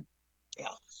decision? Yeah.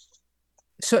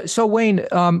 So Wayne,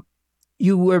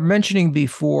 you were mentioning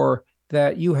before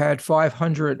that you had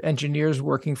 500 engineers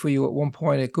working for you at one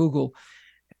point at Google.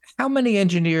 How many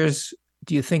engineers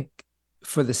do you think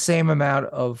for the same amount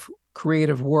of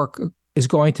creative work is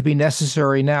going to be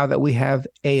necessary now that we have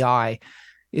AI?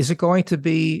 Is it going to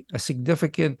be a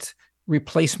significant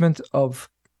replacement of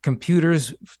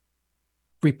computers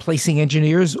replacing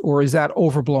engineers, or is that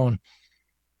overblown?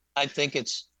 I think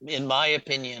in my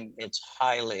opinion, it's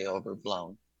highly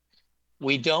overblown.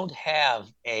 We don't have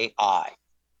AI,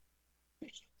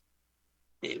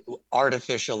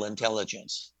 artificial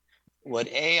intelligence. What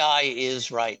AI is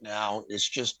right now is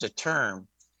just a term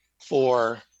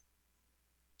for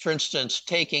instance,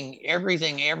 taking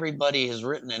everything everybody has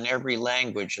written in every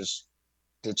language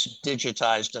that's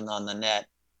digitized and on the net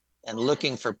and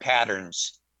looking for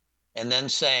patterns and then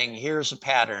saying, here's a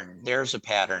pattern, there's a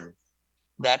pattern.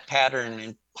 That pattern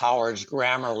empowers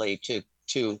Grammarly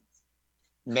to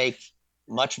make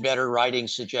much better writing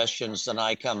suggestions than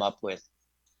I come up with.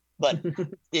 But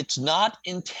it's not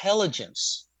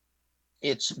intelligence.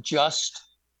 It's just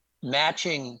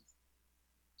matching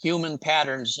human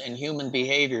patterns and human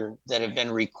behavior that have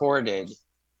been recorded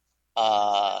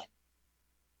for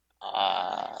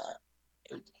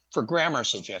grammar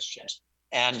suggestions.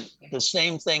 And the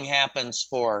same thing happens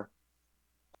for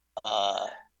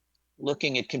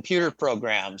looking at computer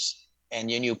programs,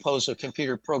 and you pose a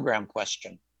computer program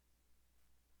question.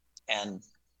 And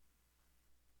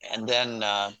then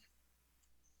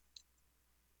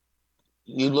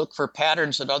you look for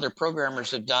patterns that other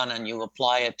programmers have done and you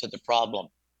apply it to the problem.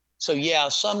 So yeah,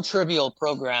 some trivial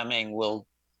programming will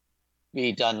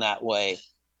be done that way.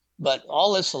 But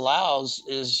all this allows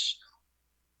is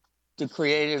the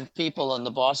creative people and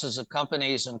the bosses of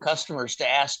companies and customers to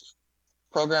ask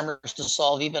programmers to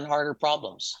solve even harder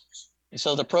problems. And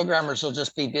so the programmers will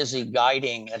just be busy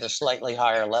guiding at a slightly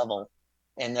higher level,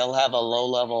 and they'll have a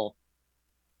low-level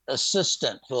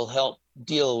assistant who will help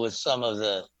deal with some of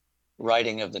the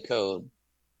writing of the code.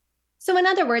 So in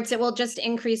other words, it will just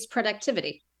increase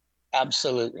productivity.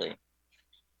 Absolutely.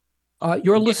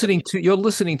 You're listening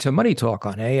to Money Talk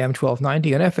on AM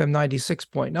 1290 and FM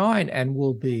 96.9, and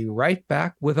we'll be right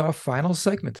back with our final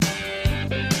segment.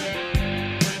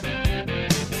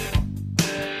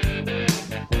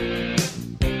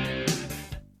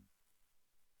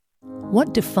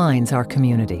 What defines our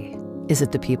community? Is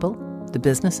it the people, the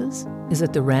businesses? Is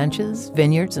it the ranches,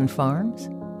 vineyards, and farms?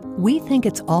 We think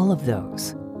it's all of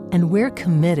those, and we're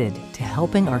committed to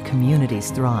helping our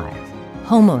communities thrive.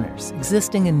 Homeowners,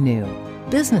 existing and new,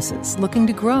 businesses looking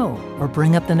to grow or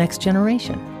bring up the next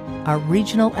generation, our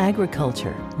regional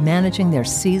agriculture, managing their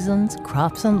seasons,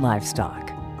 crops, and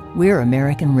livestock. We're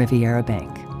American Riviera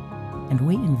Bank, and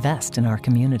we invest in our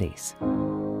communities.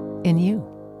 In you.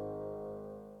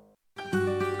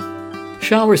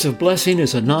 Showers of Blessing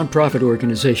is a nonprofit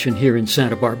organization here in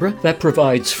Santa Barbara that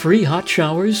provides free hot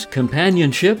showers,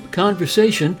 companionship,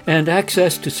 conversation, and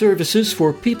access to services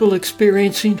for people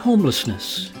experiencing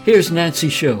homelessness. Here's Nancy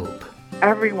Shobe.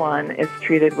 Everyone is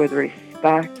treated with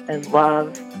respect and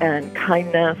love and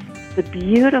kindness. The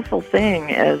beautiful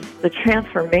thing is the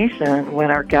transformation when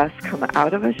our guests come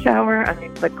out of a shower. I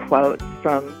mean, the quotes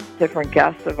from different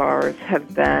guests of ours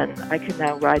have been, I can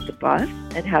now ride the bus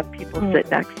and have people sit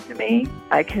next to me.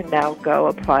 I can now go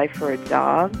apply for a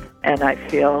job and I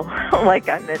feel like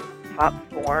I'm in top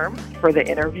form for the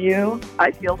interview.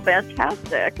 I feel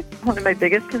fantastic. One of my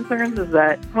biggest concerns is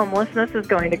that homelessness is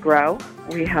going to grow.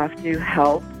 We have to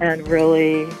help and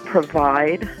really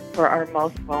provide for our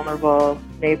most vulnerable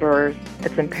neighbors.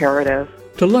 It's imperative.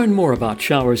 To learn more about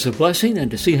Showers of Blessing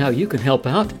and to see how you can help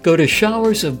out, go to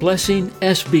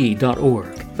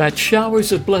showersofblessingsb.org. That's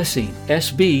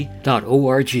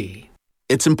showersofblessingsb.org.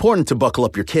 It's important to buckle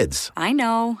up your kids. I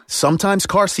know. Sometimes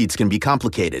car seats can be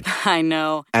complicated. I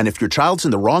know. And if your child's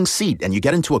in the wrong seat and you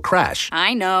get into a crash,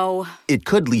 I know. It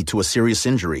could lead to a serious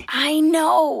injury. I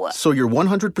know. So you're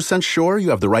 100% sure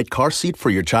you have the right car seat for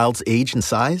your child's age and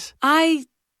size? I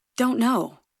don't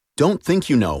know. Don't think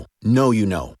you know. Know you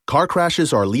know. Car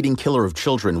crashes are a leading killer of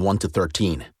children 1 to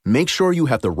 13. Make sure you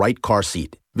have the right car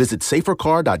seat. Visit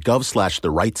safercar.gov/the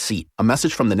right seat. A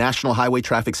message from the National Highway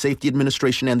Traffic Safety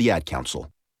Administration and the Ad Council.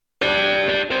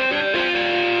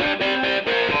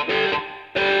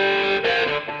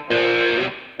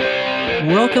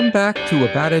 Welcome back to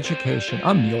About Education.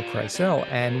 I'm Neil Kreisel,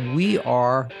 and we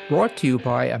are brought to you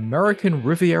by American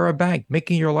Riviera Bank,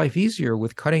 making your life easier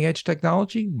with cutting-edge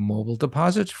technology, mobile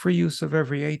deposits, free use of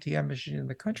every ATM machine in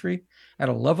the country, at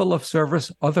a level of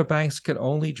service other banks can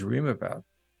only dream about.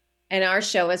 And our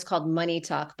show is called Money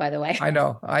Talk, by the way. I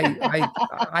know.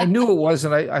 I knew it was,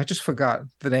 and I just forgot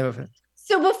the name of it.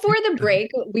 So before the break,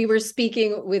 we were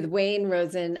speaking with Wayne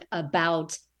Rosen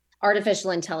about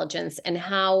artificial intelligence and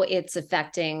how it's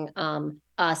affecting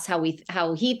us,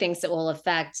 how he thinks it will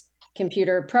affect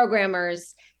computer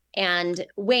programmers. And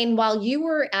Wayne, while you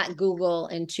were at Google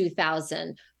in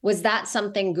 2000, was that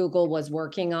something Google was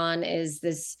working on? Is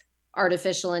this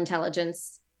artificial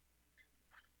intelligence?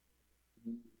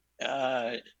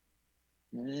 No,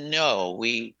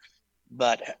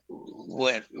 but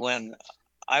when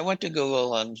I went to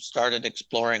Google and started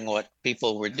exploring what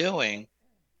people were doing,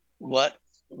 what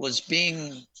was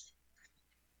being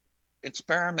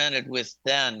experimented with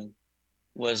then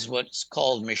was what's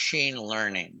called machine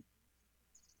learning.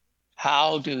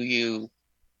 How do you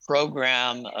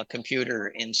program a computer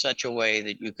in such a way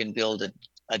that you can build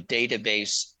a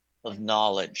database of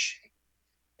knowledge,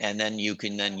 and then you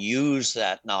can then use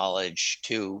that knowledge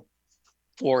to,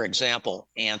 for example,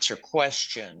 answer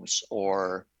questions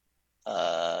or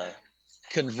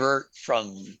convert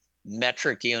from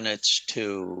metric units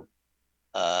to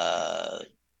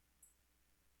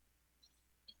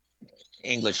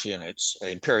English units,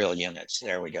 imperial units.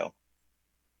 There we go.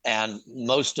 And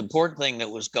most important thing that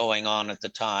was going on at the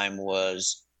time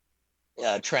was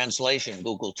translation,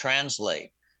 Google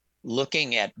Translate,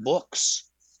 looking at books.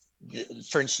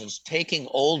 For instance, taking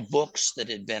old books that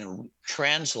had been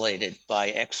translated by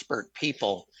expert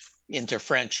people into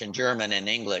French and German and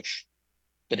English,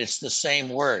 but it's the same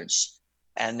words,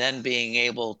 and then being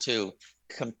able to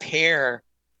compare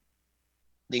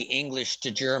the English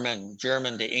to German,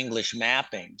 German to English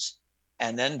mappings,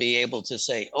 and then be able to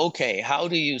say, okay, how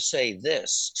do you say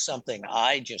this, something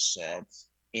I just said,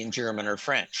 in German or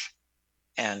French?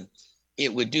 And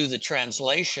it would do the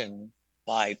translation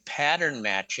by pattern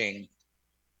matching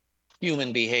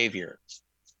human behavior.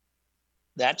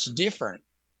 That's different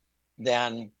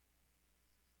than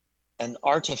an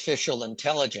artificial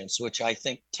intelligence, which I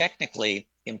think technically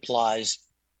implies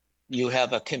you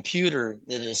have a computer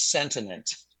that is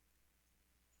sentient.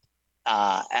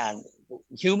 And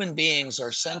human beings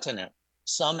are sentient.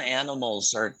 Some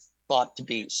animals are thought to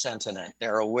be sentient.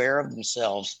 They're aware of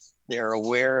themselves. They're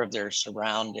aware of their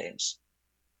surroundings.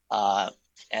 But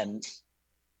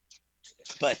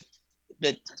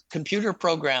computer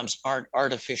programs aren't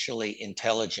artificially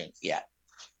intelligent yet.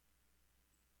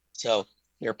 So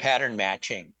they're pattern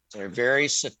matching. They're very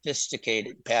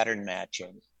sophisticated pattern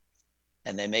matching,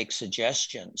 and they make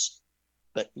suggestions.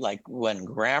 But like when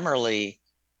Grammarly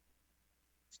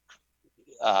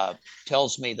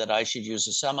tells me that I should use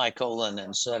a semicolon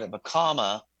instead of a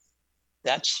comma,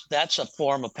 that's a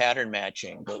form of pattern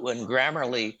matching. But when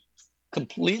Grammarly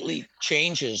completely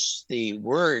changes the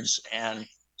words and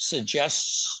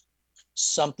suggests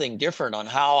something different on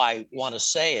how I want to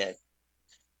say it,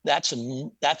 that's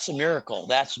a miracle.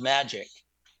 That's magic.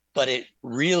 But it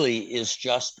really is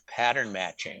just pattern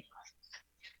matching.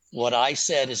 What I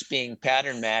said is being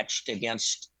pattern matched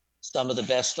against some of the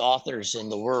best authors in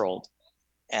the world.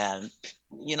 And,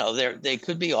 you know, they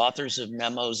could be authors of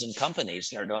memos and companies.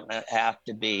 There don't have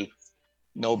to be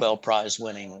Nobel Prize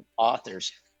winning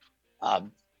authors.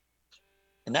 And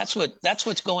that's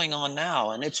what's going on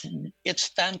now. And it's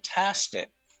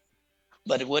fantastic.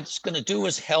 But what it's going to do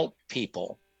is help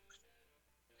people.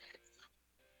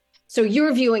 So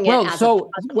you're viewing it as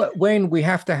Wayne, we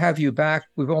have to have you back.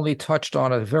 We've only touched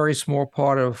on a very small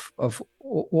part of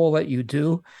all that you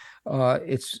do.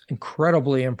 It's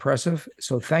incredibly impressive.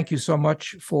 So thank you so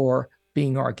much for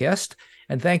being our guest.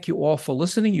 And thank you all for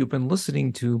listening. You've been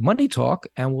listening to Money Talk,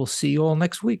 and we'll see you all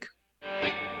next week.